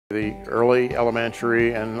The early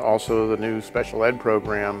elementary and also the new special ed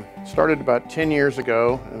program started about 10 years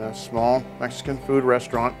ago in a small Mexican food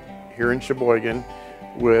restaurant here in Sheboygan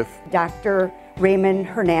with Dr. Raymond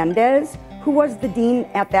Hernandez, who was the dean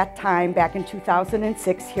at that time back in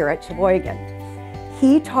 2006 here at Sheboygan.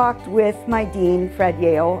 He talked with my dean, Fred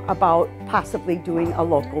Yale, about possibly doing a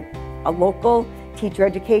local teacher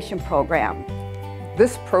education program.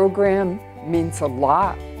 This program means a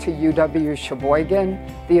lot to UW Sheboygan.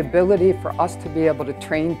 The ability for us to be able to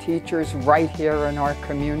train teachers right here in our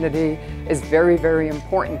community is very, very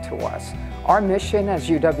important to us. Our mission as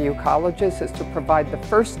UW colleges is to provide the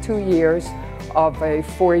first 2 years of a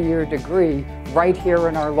 4-year degree right here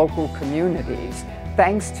in our local communities.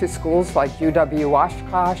 Thanks to schools like UW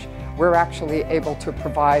Oshkosh, we're actually able to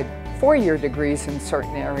provide 4-year degrees in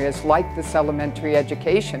certain areas like this elementary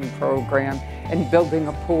education program and building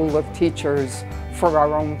a pool of teachers for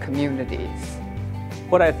our own communities.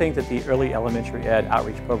 What I think that the early elementary ed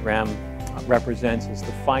outreach program represents is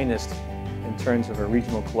the finest in terms of a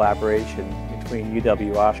regional collaboration between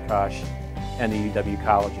UW Oshkosh and the UW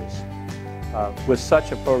colleges. With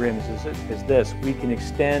such a program as this, we can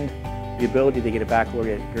extend the ability to get a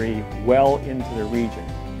baccalaureate degree well into the region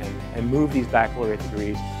and move these baccalaureate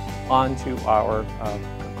degrees onto our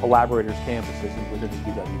collaborators' campuses within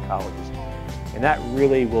the UW colleges. And that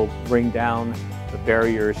really will bring down the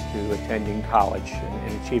barriers to attending college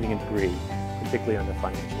and achieving a degree, particularly on the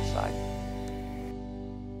financial side.